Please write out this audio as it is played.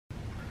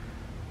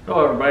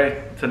Hello everybody.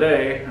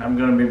 Today I'm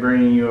going to be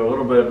bringing you a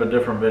little bit of a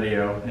different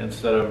video.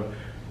 Instead of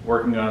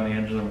working on the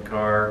engine of a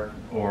car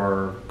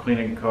or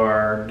cleaning a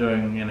car,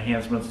 doing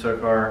enhancements to a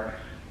car,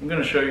 I'm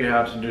going to show you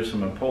how to do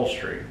some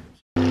upholstery.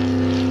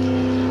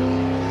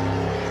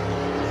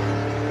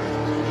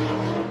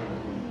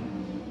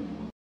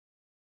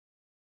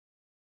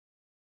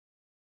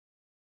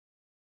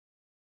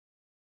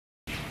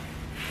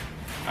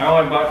 I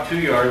only bought 2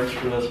 yards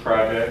for this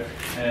project,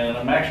 and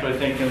I'm actually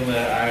thinking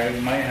that I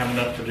might have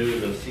enough to do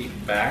the seat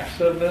backs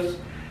of this,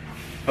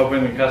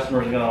 hoping the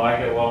customer is going to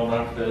like it well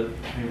enough that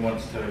he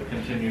wants to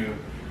continue.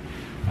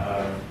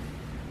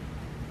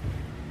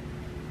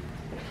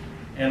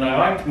 And I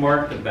like to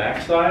mark the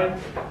back side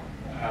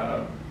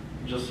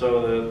just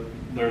so that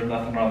there's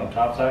nothing on the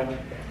top side.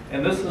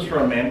 And this is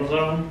from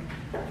Amazon,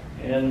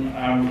 and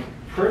I'm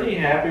pretty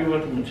happy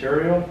with the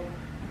material.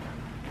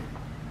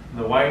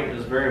 The white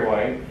is very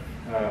white.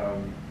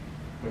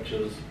 Which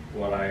is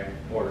what I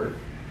ordered,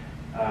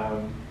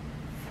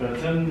 but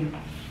it's in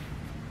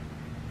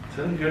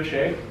good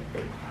shape.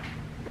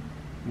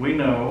 We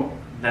know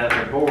that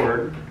the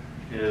board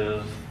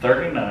is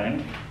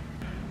 39,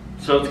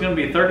 so it's going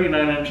to be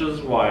 39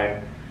 inches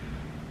wide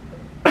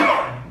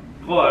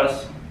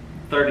plus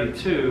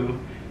 32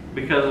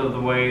 because of the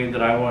way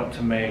that I want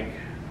to make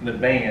the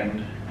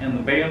band, and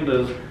the band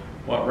is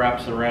what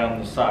wraps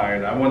around the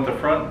side. I want the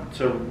front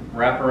to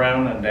wrap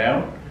around and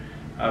down,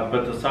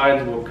 but the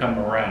sides will come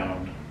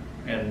around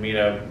and meet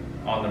up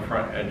on the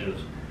front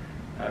edges.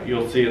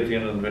 You'll see at the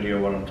end of the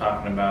video what I'm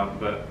talking about.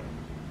 But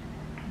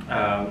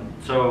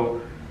so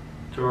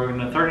we're going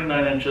to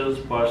 39 inches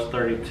plus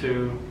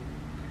 32.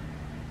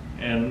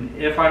 And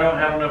if I don't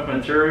have enough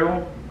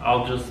material,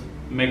 I'll just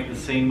make the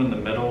seam in the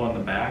middle and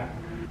the back.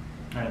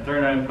 All right,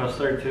 39 plus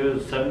 32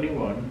 is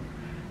 71.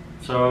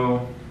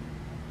 So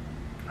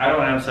I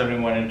don't have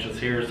 71 inches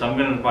here, so I'm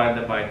going to divide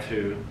that by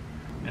 2.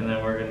 And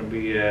then we're going to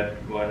be at,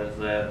 what is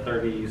that,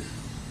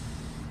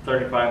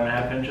 35 and a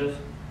half inches.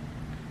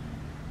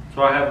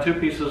 So I have 2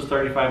 pieces,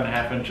 35 and a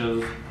half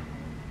inches,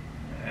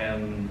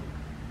 and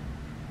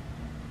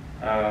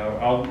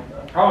I'll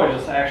probably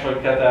just actually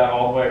cut that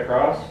all the way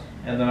across,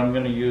 and then I'm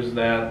going to use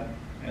that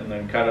and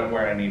then cut it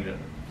where I need it.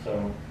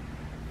 So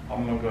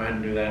I'm going to go ahead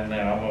and do that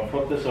now. I'm going to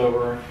flip this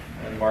over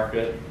and mark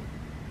it.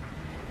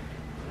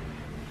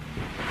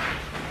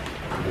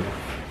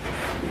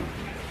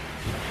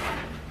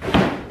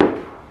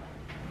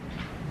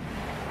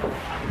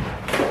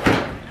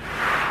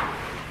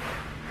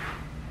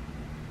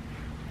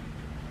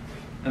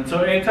 And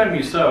so anytime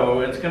you sew,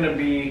 it's going to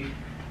be,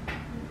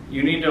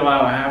 you need to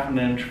allow a 1/2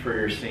 inch for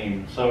your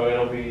seam. So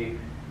it'll be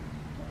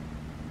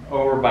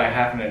over by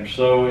 1/2 inch.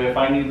 So if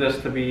I need this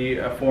to be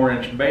a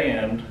 4-inch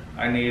band,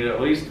 I need at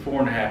least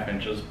 4.5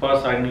 inches.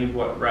 Plus I need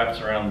what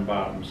wraps around the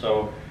bottom.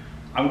 So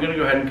I'm going to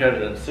go ahead and cut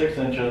it at 6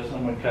 inches.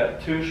 I'm going to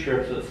cut 2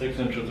 strips at 6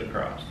 inches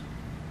across.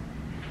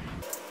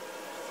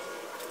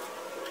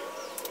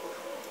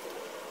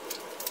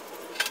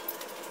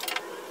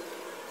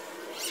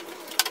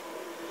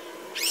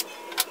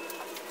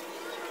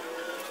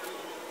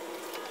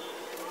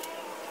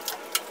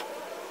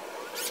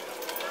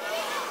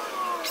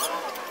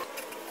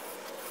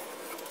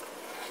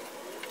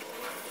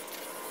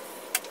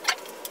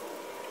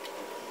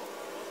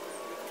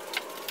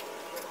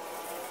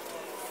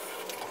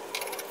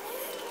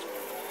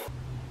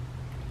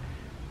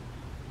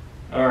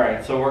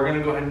 Alright, so we're going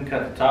to go ahead and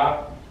cut the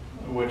top,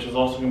 which is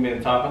also going to be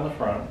the top and the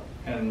front,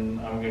 and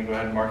I'm going to go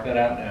ahead and mark that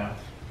out now.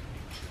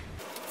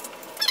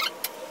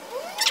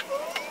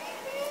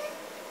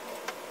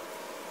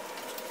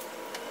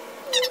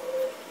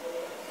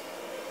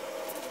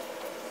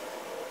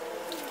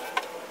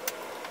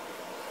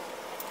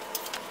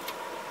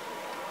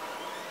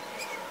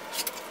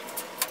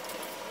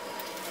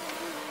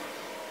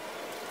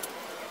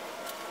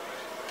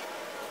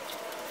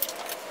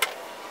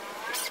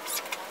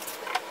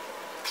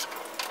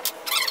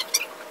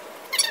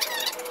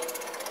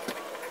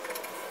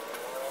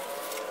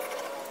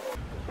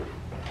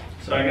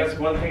 So I guess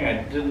one thing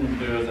I didn't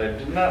do is I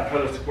did not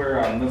put a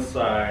square on this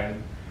side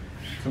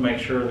to make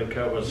sure the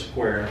cut was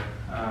square.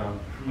 I'm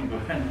going to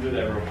go ahead and do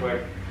that real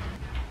quick.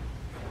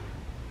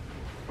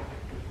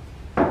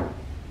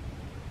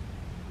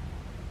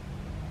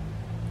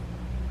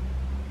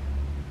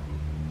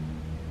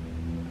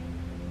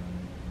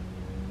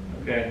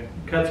 Okay,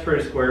 cut's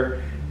pretty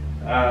square.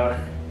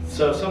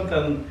 So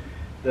something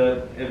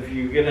that if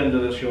you get into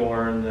this you'll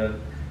learn that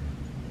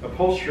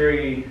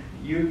upholstery,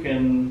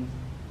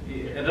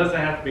 it doesn't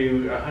have to be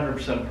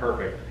 100%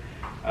 perfect.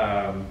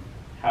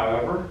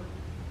 However,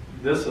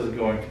 this is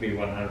going to be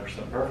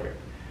 100% perfect.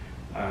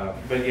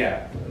 But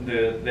yeah,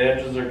 the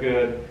edges are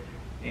good,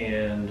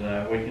 and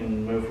we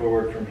can move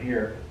forward from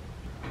here.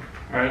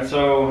 Alright,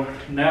 so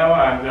now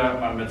I've got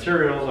my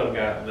materials. I've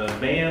got the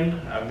band,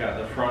 I've got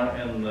the front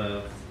and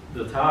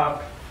the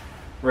top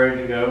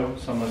ready to go.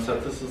 So I'm going to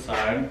set this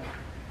aside.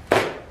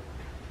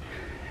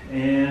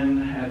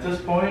 And at this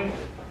point,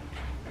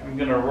 I'm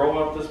going to roll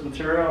up this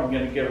material. I'm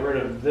going to get rid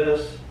of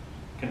this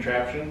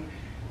contraption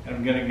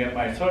I'm gonna get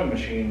my sewing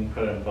machine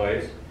put in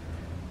place,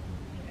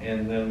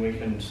 and then we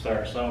can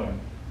start sewing.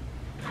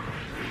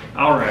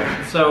 All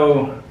right,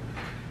 so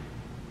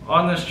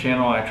on this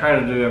channel, I try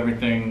to do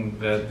everything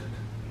that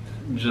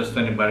just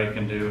anybody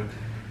can do.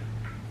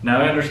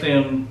 Now I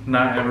understand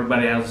not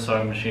everybody has a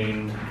sewing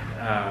machine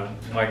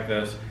like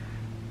this,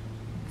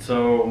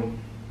 so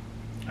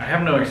I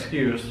have no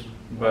excuse,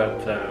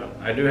 but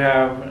I do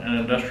have an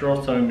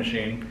industrial sewing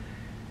machine.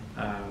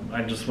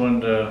 I just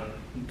wanted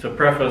to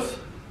preface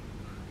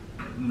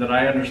that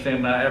I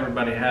understand not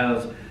everybody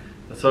has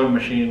a sewing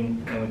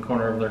machine in the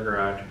corner of their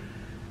garage.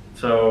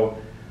 So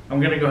I'm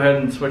going to go ahead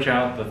and switch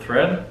out the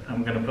thread.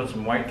 I'm going to put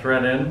some white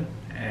thread in,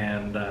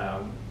 and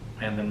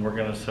then we're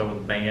going to sew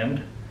the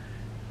band.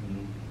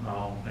 And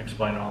I'll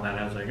explain all that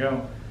as I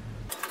go.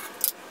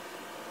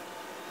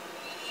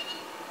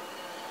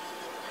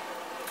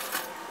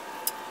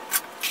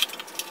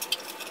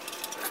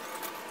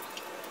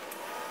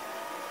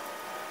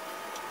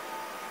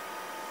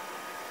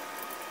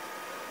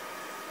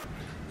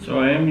 So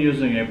I am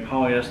using a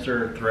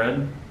polyester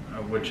thread,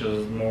 which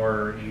is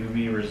more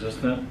UV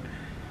resistant.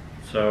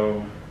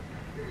 So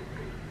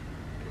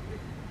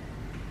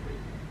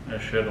it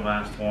should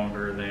last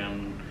longer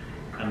than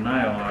a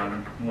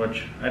nylon,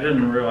 which I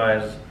didn't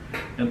realize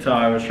until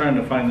I was trying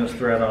to find this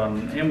thread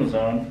on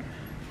Amazon,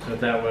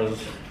 that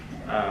was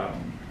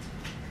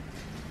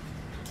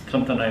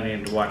something I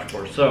needed to watch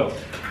for. So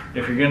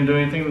if you're going to do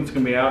anything that's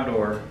going to be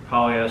outdoor,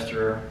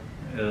 polyester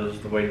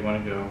is the way you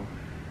want to go.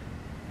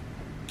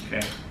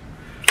 Okay.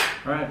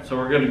 All right, so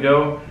we're good to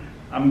go.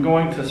 I'm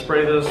going to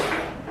spray this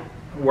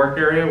work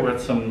area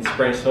with some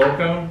spray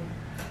silicone,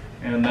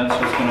 and that's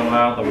just going to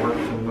allow the work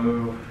to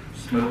move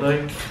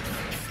smoothly.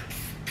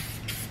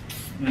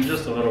 And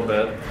just a little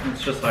bit.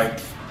 It's just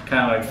like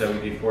kind of like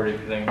WD-40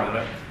 if you think about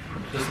it.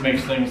 Just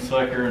makes things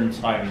slicker and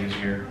slide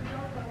easier.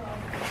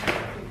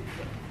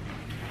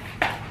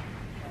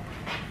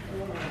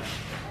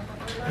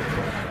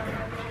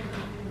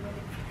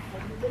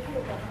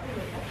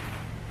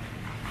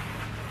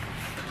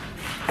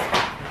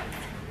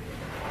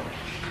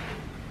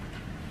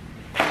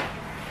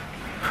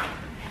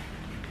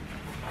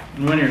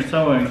 And when you're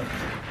sewing,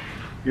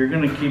 you're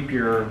going to keep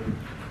your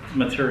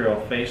material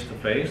face to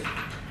face,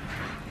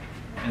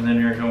 and then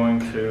you're going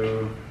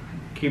to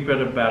keep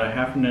it about a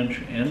 ½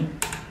 inch in,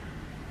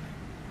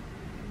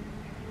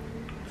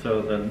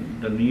 so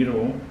the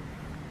needle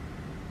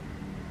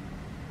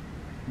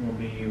will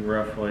be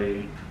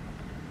roughly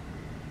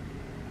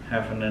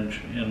 ½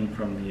 inch in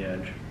from the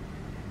edge.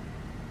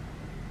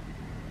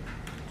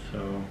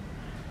 So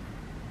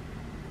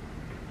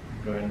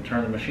go ahead and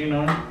turn the machine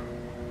on.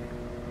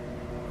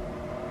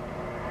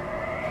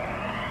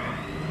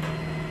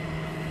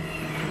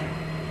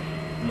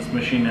 This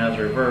machine has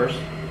reverse, so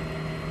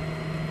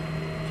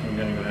I'm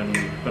going to go ahead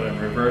and put it in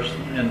reverse,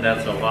 and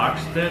that's a lock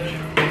stitch,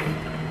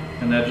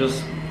 and that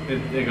just,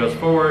 it goes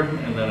forward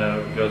and then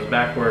it goes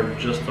backward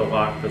just to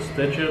lock the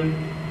stitch in.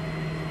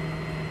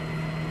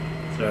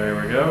 So here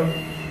we go.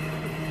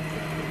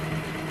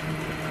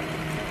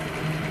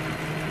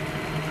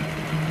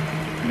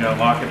 I'm going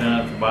to lock it in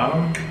at the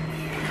bottom.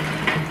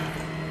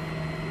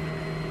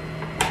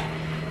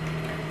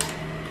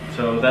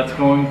 So that's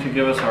going to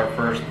give us our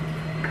first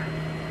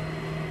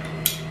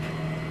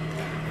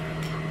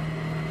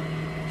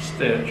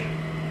stitch.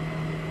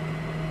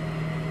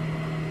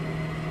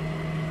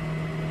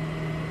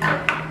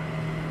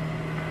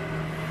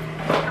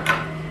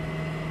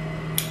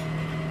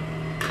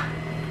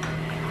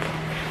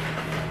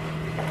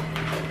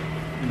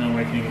 And then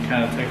we can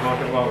kind of take a look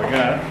at what we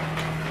got.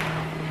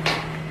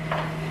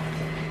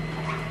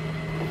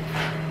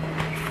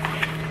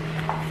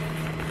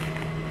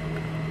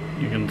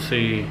 You can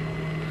see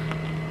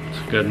it's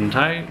good and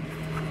tight.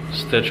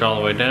 Stitch all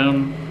the way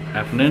down,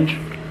 ½ inch.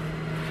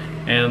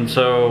 And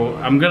so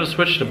I'm going to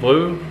switch to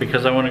blue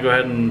because I want to go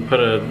ahead and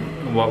put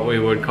what we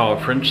would call a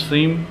French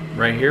seam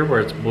right here where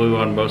it's blue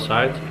on both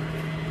sides.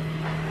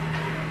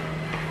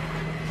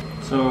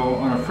 So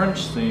on a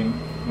French seam,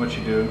 what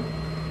you do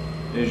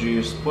is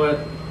you split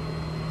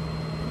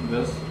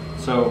this.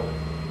 So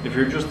if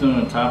you're just doing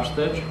a top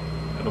stitch,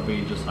 it'll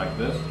be just like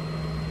this.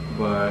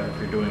 But if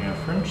you're doing a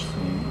French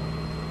seam,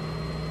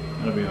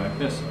 it'll be like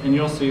this. And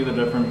you'll see the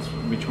difference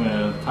between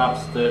a top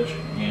stitch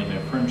and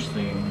a French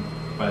seam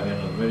by the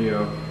end of the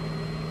video.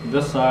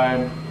 This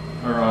side,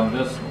 or on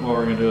this, what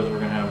we're going to do is we're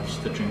going to have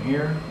stitching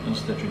here and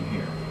stitching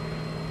here.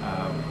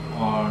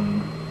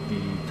 On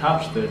the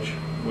top stitch,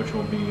 which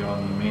will be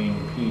on the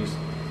main piece,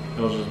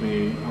 it'll just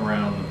be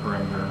around the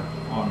perimeter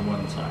on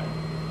one side.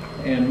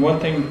 And one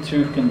thing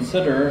to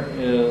consider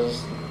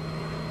is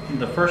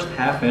the first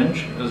 ½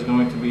 inch is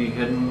going to be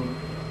hidden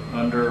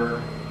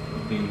under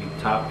the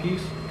top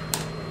piece.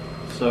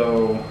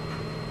 So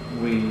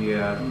we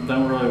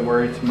don't really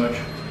worry too much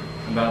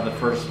about the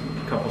first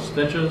couple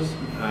stitches.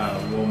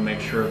 We'll make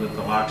sure that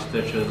the lock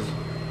stitch is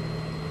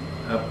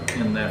up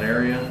in that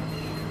area.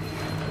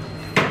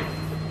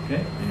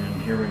 Okay,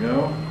 and here we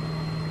go.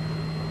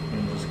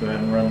 And just go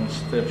ahead and run the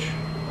stitch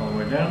all the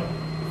way down.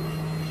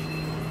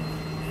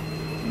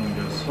 And then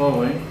go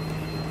slowly.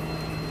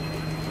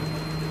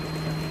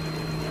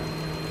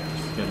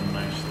 Just get a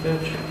nice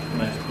stitch, a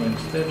nice clean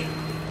stitch.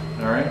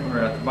 Alright, we're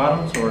at the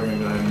bottom, so we're going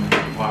to go ahead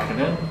and lock it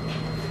in.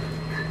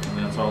 And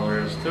that's all there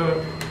is to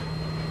it.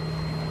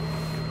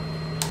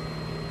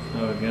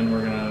 So again,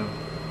 we're going to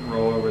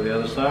roll over the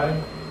other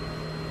side.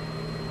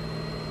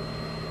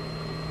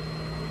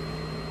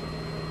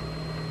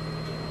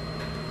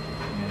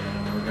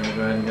 And we're going to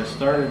go ahead and get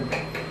started.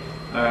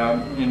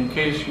 In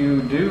case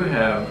you do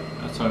have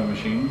a sewing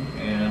machine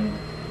and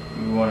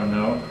you want to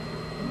know,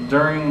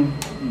 during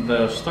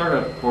the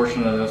startup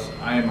portion of this,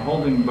 I am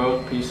holding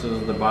both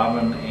pieces, the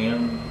bobbin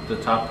and the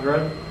top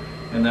thread,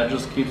 and that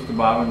just keeps the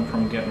bobbin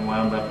from getting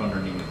wound up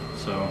underneath.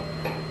 So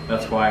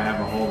that's why I have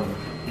a hold of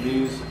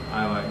these.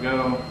 I let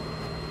go.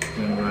 I'm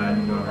going to go ahead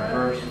and go in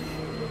reverse.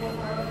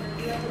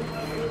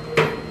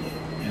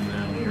 And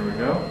then here we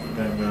go. I'm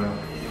going to go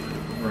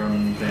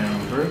run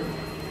down through.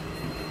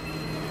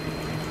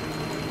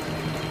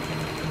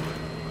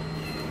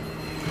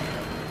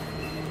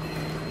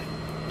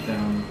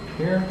 Down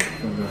here.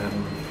 So go ahead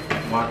and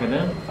lock it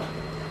in.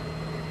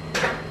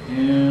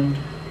 And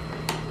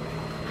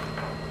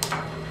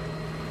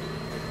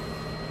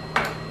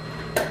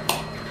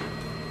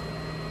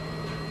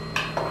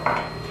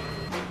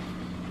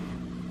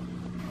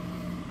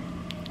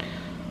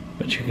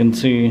but you can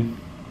see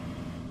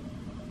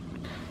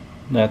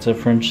that's a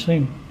French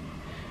seam.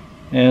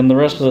 And the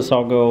rest of this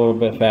I'll go a little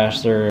bit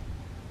faster.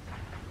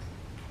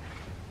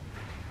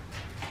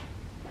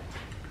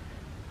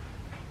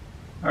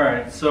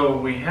 Alright, so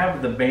we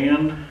have the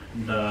band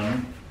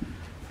done.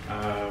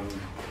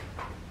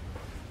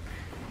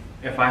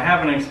 If I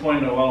haven't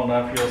explained it well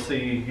enough, you'll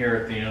see here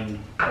at the end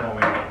what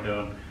we end up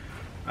doing.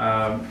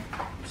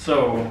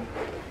 So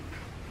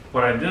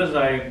what I did is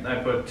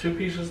I put two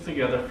pieces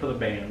together for the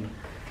band,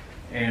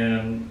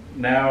 and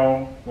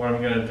now what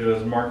I'm going to do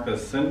is mark the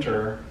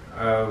center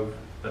of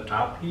the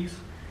top piece,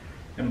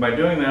 and by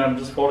doing that I'm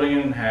just folding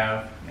it in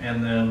half,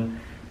 and then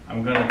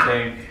I'm going to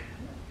take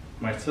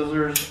my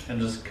scissors and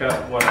just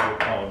cut what I would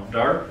call a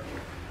dart,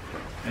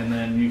 and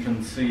then you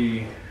can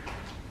see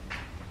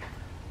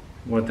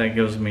what that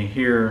gives me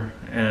here,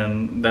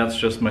 and that's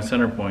just my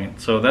center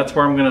point. So that's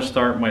where I'm going to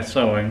start my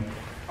sewing.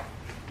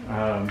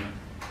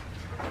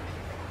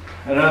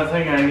 Another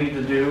thing I need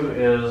to do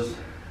is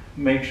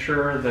make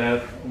sure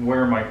that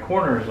where my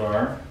corners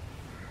are,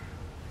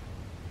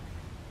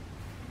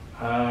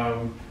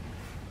 I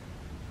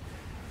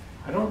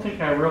don't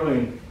think I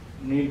really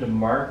need to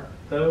mark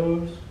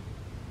those.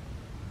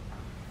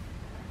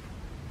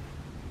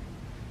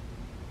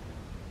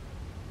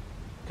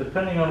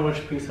 Depending on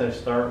which piece I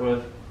start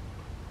with,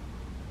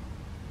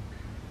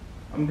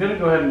 I'm going to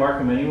go ahead and mark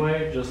them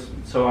anyway, just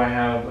so I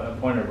have a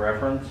point of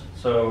reference.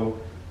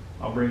 So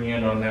I'll bring you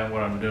in on that,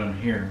 what I'm doing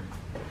here.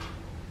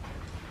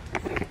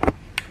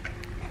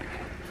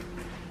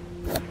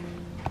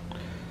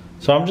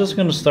 So I'm just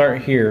going to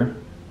start here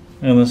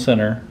in the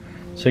center,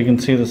 so you can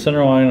see the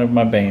center line of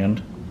my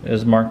band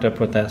is marked up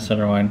with that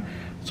center line.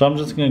 So I'm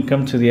just going to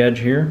come to the edge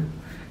here,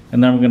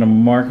 and then I'm going to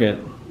mark it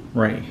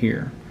right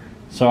here,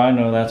 so I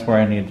know that's where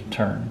I need to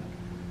turn.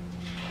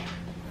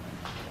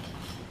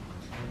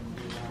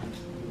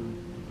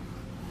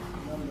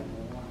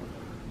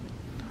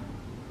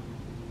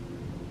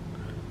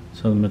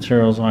 So the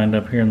material's lined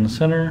up here in the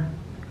center.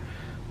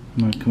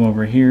 I'm going to come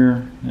over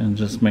here and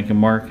just make a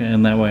mark,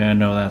 and that way I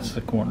know that's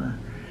the corner.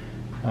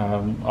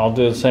 I'll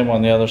do the same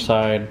on the other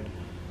side.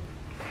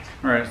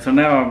 Alright, so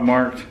now I've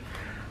marked.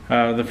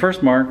 The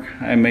first mark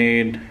I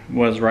made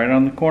was right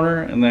on the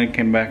corner, and then it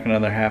came back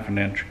another ½ an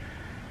inch.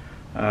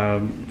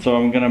 So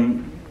I'm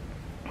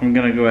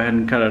gonna go ahead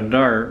and cut a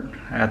dart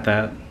at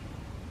that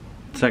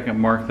second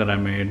mark that I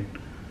made.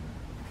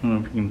 I don't know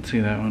if you can see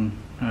that one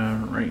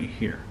right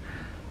here.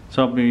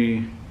 So I'll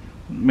be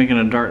making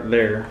a dart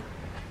there.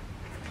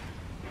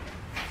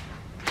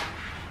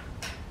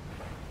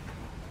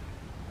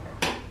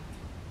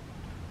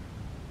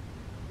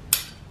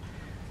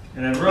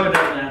 And it really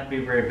doesn't have to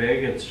be very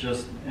big, it's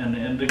just an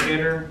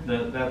indicator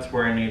that that's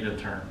where I need to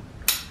turn.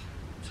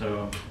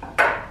 So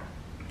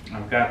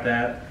I've got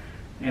that,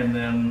 and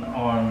then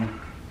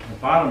on the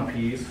bottom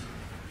piece,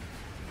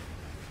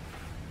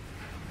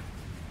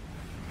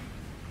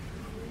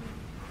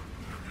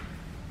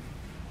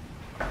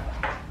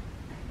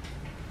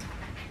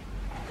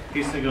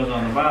 that goes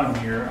on the bottom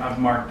here, I've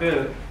marked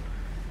it,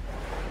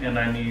 and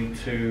I need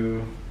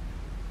to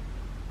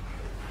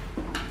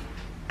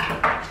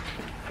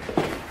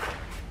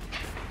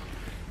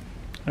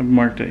I've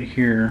marked it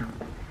here.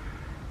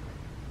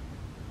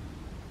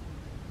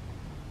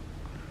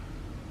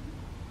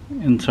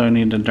 And so I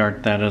need to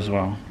dart that as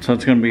well. So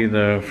it's going to be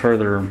the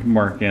further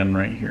mark in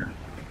right here.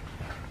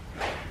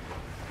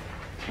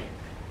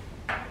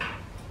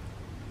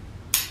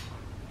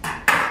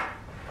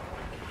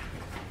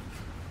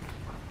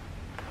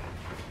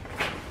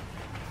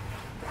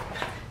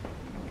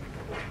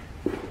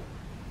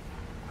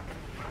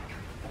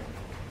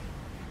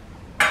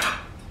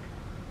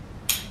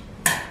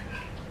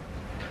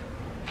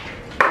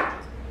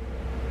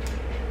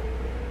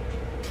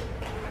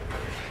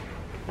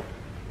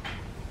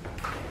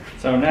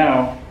 So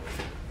now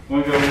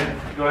we'll go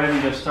ahead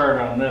and get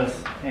started on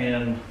this,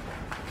 and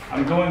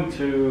I'm going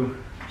to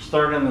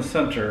start in the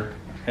center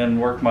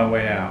and work my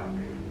way out.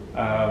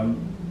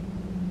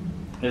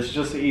 It's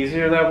just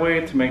easier that way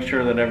to make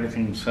sure that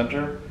everything's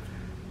center.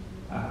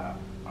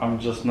 I'm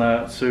just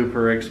not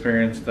super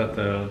experienced at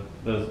the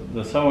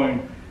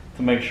sewing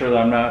to make sure that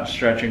I'm not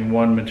stretching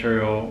one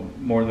material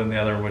more than the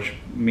other, which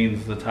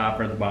means the top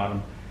or the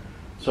bottom.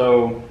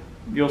 So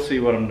you'll see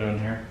what I'm doing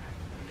here.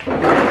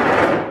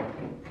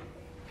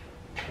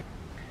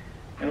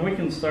 And we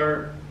can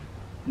start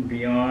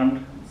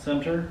beyond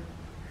center.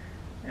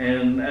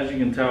 And as you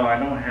can tell, I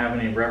don't have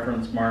any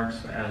reference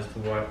marks as to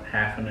what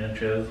 ½ an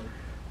inch is.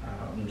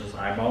 I'm just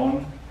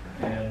eyeballing.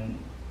 And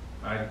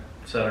I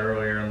said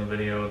earlier in the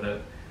video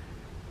that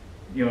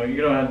you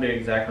don't have to be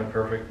exactly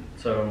perfect.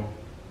 So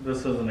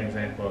this is an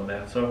example of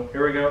that. So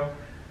here we go.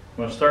 I'm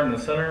going to start in the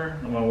center.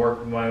 I'm going to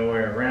work my way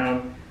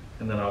around,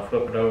 and then I'll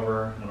flip it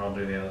over and I'll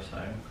do the other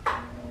side.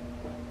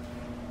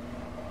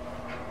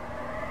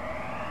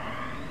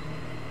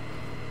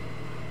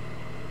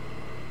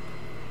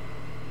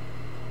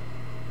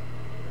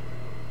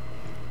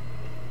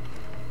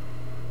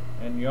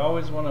 And you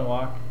always want to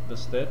lock the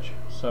stitch.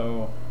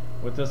 So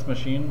with this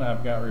machine,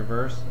 I've got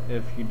reverse.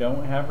 If you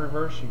don't have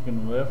reverse, you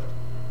can lift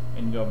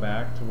and go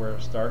back to where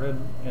it started,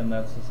 and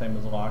that's the same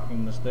as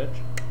locking the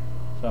stitch.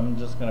 So I'm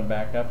just going to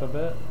back up a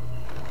bit,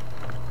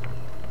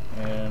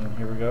 and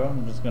here we go.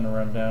 I'm just going to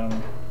run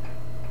down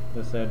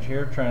this edge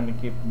here, trying to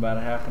keep about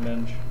 ½ an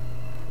inch,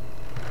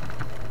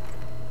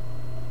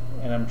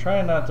 and I'm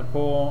trying not to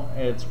pull.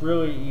 It's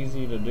really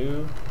easy to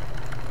do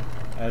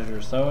as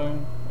you're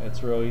sewing.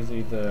 It's real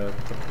easy to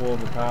pull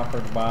the top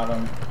or the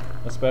bottom,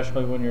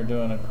 especially when you're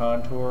doing a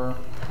contour.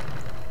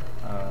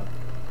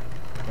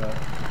 But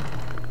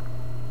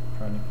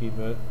trying to keep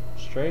it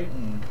straight.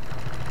 And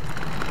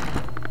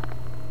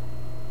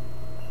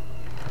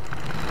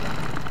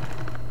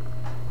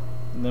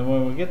then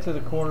when we get to the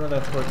corner,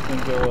 that's where it's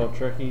going to get a little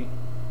tricky.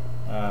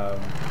 But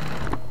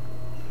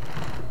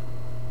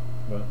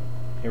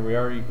here we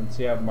are. You can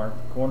see I've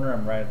marked the corner.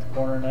 I'm right at the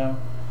corner now.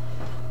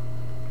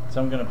 So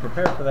I'm going to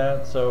prepare for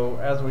that. So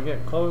as we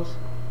get close,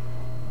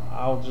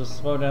 I'll just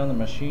slow down the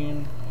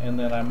machine, and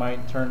then I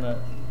might turn it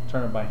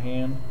by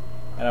hand.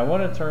 And I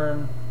want to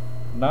turn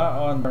not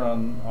on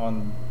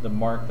the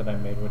mark that I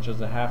made, which is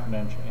 ½ an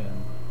inch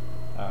in.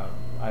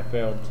 I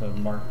failed to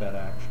mark that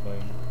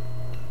actually.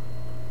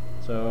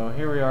 So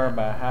here we are,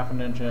 about ½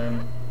 an inch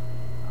in.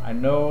 I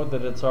know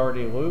that it's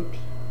already looped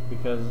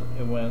because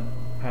it went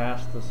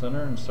past the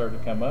center and started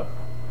to come up.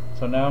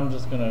 So now I'm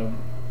just going to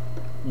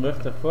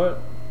lift the foot,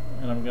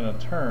 and I'm going to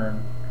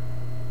turn,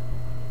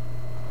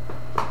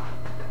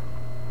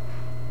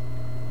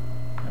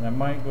 and I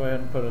might go ahead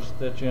and put a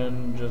stitch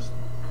in just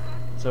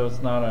so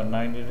it's not a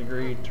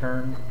 90-degree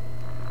turn.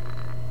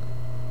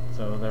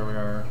 So there we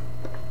are.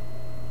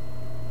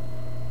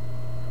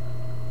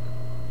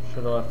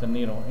 Should have left the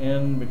needle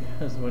in,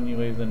 because when you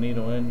leave the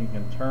needle in, you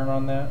can turn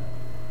on that.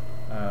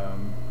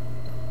 Probably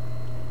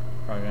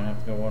gonna have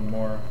to go one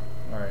more.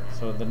 Alright,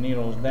 so the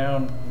needle's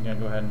down. I'm gonna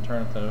go ahead and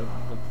turn it to the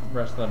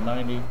rest of the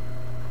 90.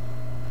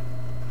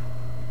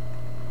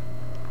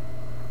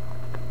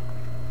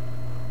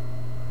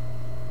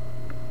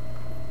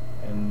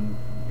 And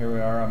here we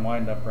are, I'm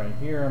lined up right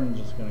here. I'm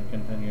just going to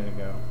continue to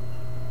go.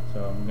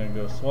 So I'm going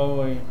to go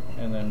slowly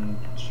and then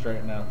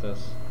straighten out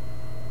this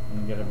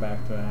and get it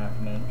back to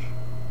 ½ an inch.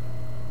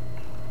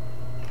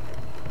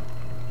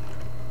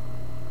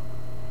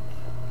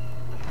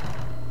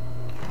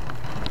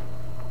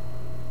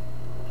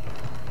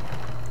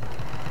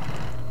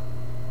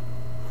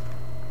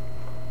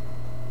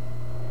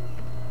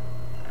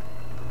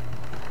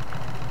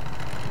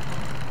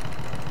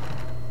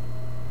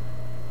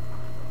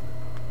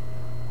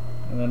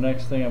 And the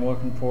next thing I'm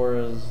looking for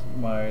is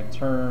my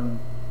turn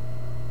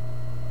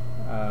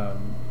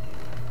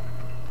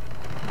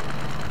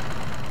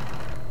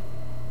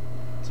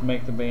to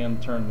make the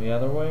band turn the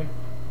other way.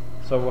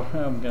 So what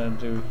I'm going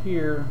to do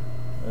here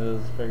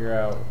is figure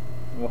out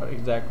what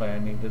exactly I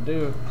need to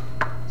do.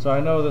 So I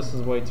know this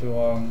is way too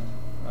long.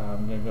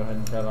 I'm going to go ahead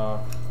and cut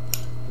off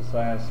just so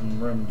I have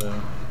some room to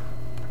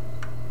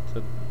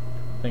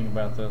think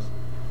about this.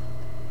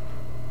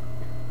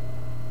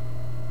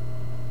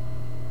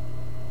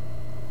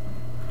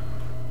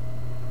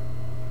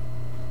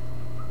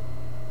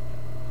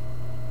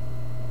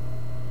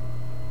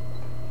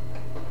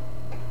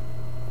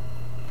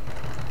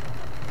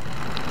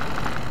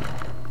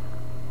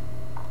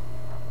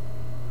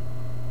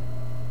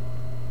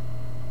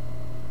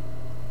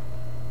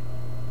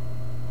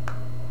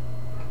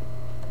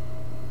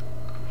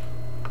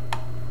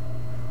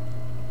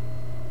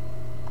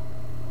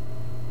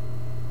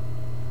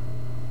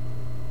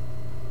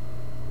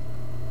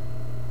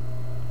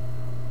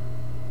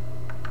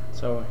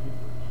 So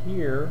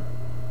here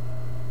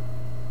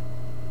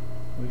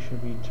we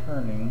should be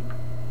turning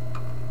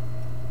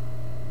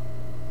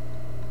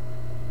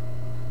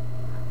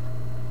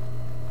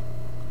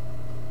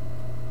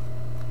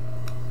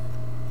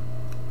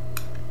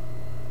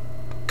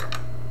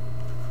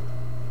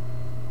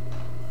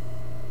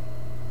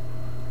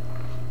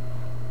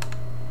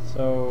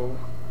So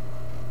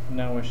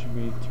now we should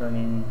be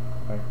turning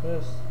like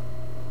this,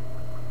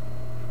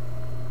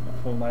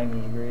 a full 90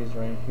 degrees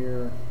right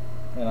here.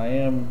 And I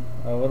am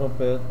a little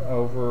bit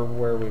over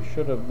where we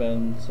should have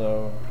been,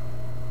 so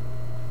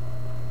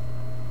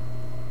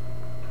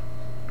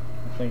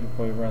I think if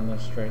we run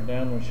this straight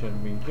down, we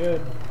should be good.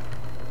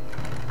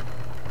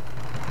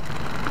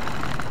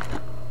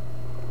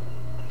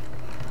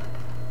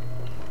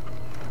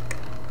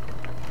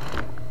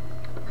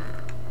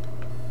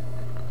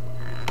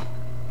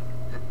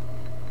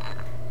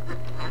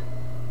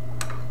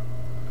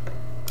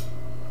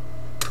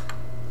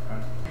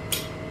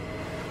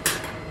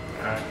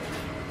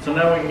 So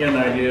now we can get an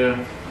idea,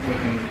 we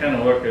can kind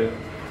of look at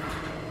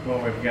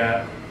what we've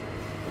got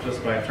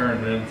just by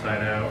turning it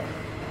inside out.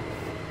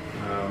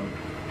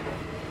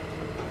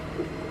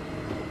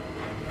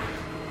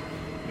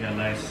 Got a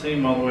nice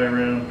seam all the way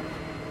around.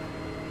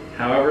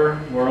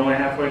 However, we're only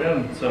halfway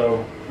done,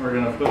 so we're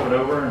going to flip it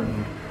over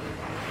and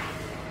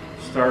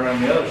start on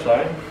the other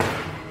side.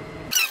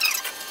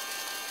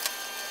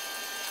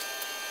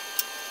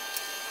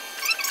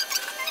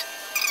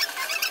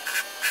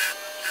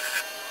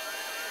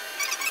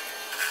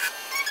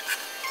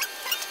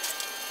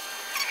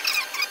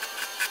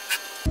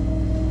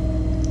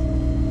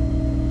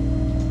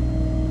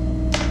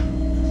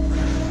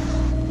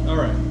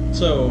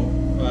 So,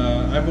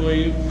 I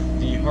believe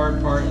the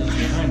hard part is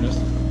behind us.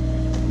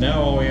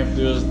 Now all we have to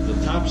do is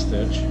the top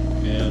stitch,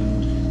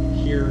 and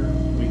here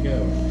we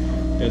go.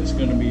 It's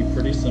going to be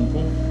pretty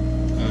simple.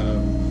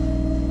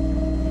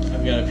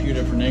 I've got a few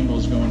different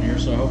angles going here,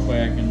 so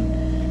hopefully I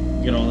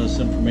can get all this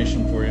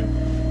information for you.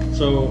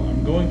 So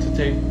I'm going to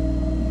take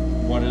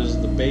what is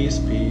the base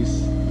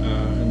piece,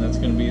 and that's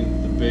going to be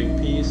the big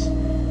piece,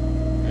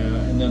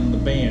 and then the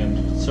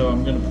band. So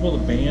I'm going to pull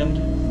the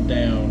band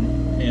down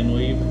and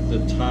leave the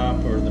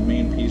top or the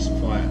main piece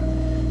flat,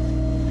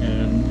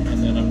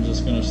 and then I'm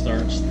just going to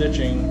start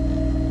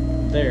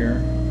stitching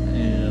there,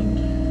 and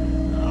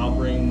I'll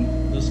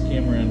bring this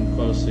camera in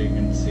close so you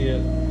can see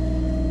it.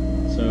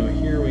 So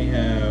here we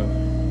have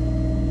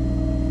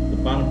the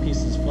bottom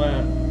piece is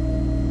flat,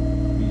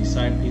 the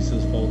side piece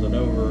is folded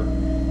over,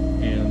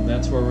 and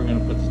that's where we're going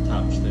to put the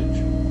top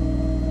stitch.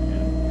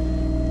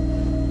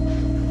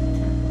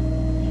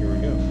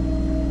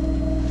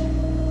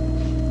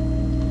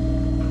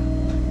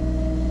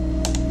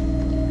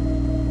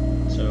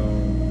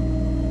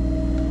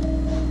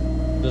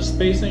 The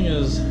spacing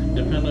is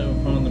dependent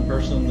upon the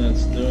person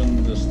that's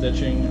doing the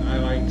stitching. I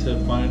like to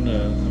find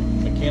a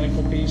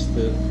mechanical piece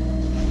that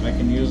I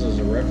can use as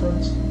a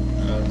reference.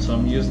 So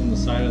I'm using the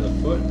side of the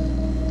foot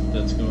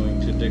that's going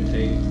to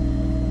dictate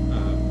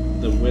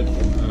the width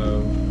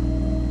of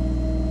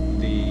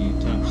the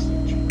top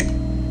stitch.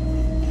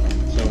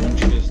 So once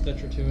you get a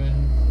stitch or two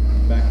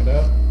in, back it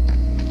up.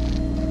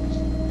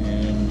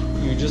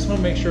 And you just want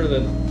to make sure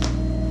that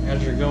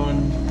as you're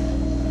going,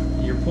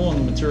 you're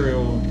pulling the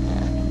material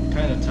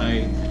kind of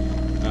tight.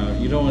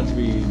 You don't want it to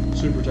be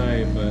super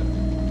tight, but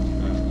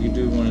you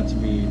do want it to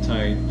be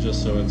tight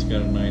just so it's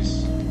got a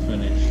nice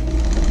finish.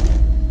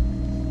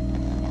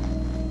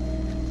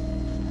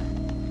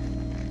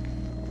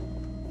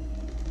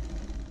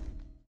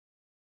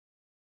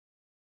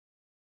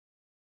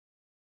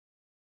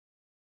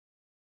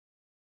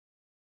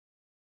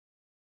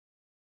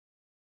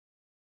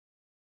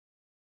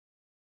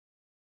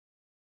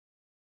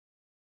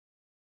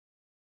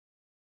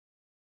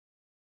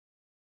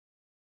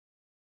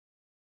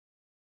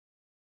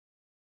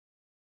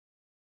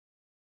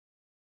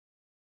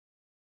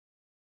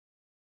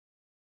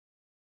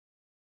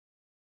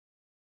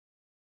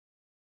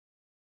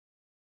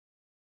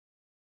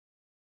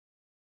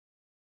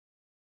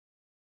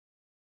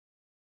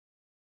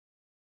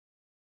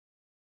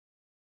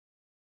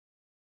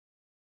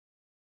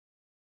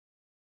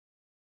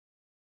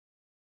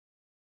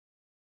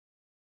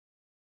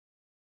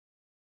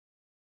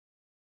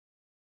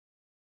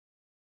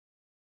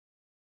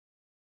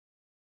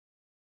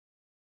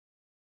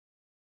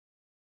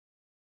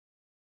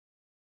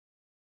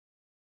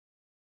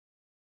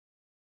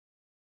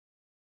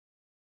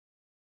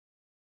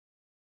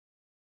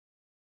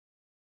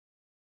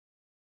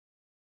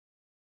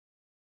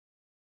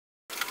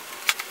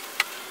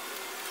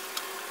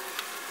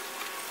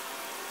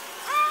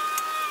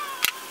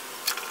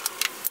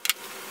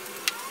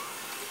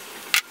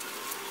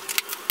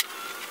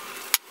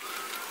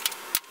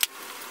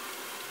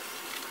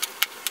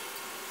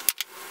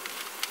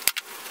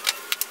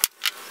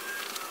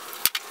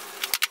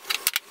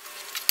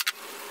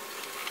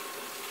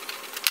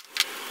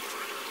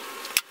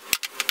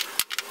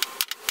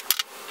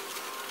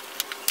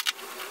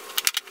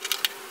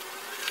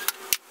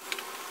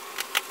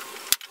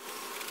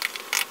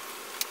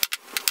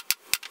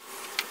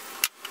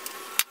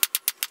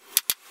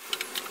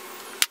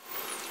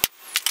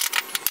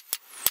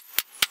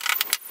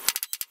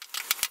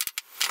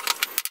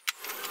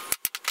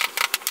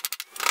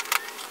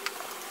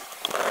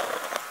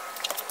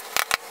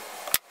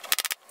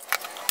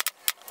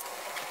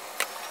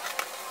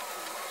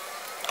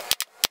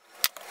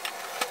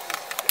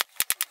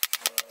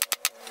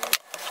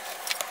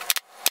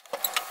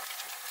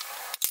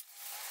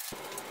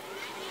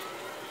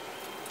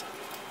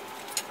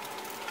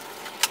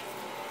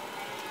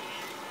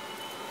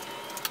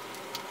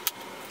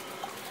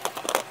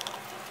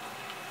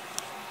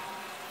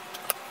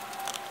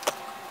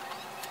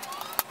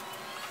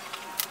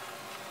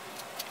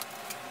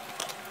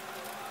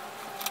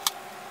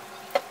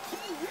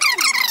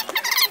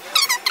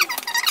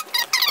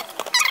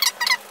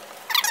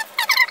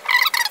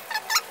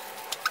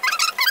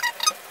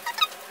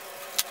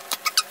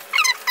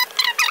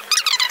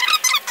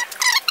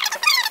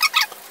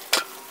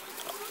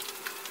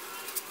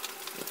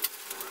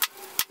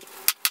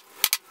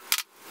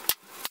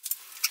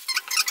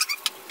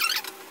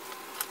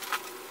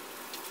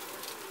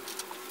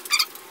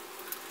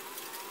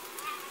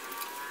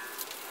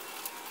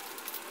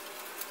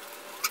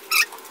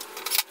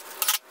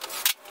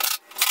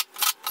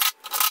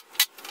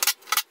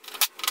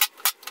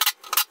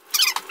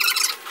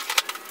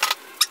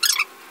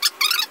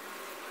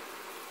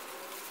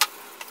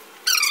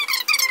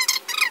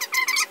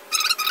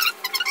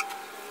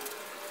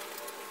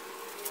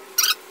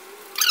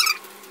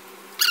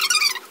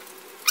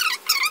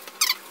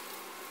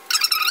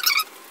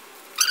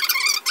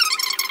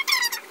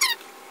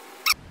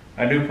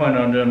 I do plan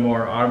on doing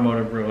more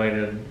automotive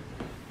related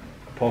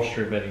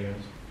upholstery videos.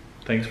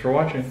 Thanks for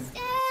watching.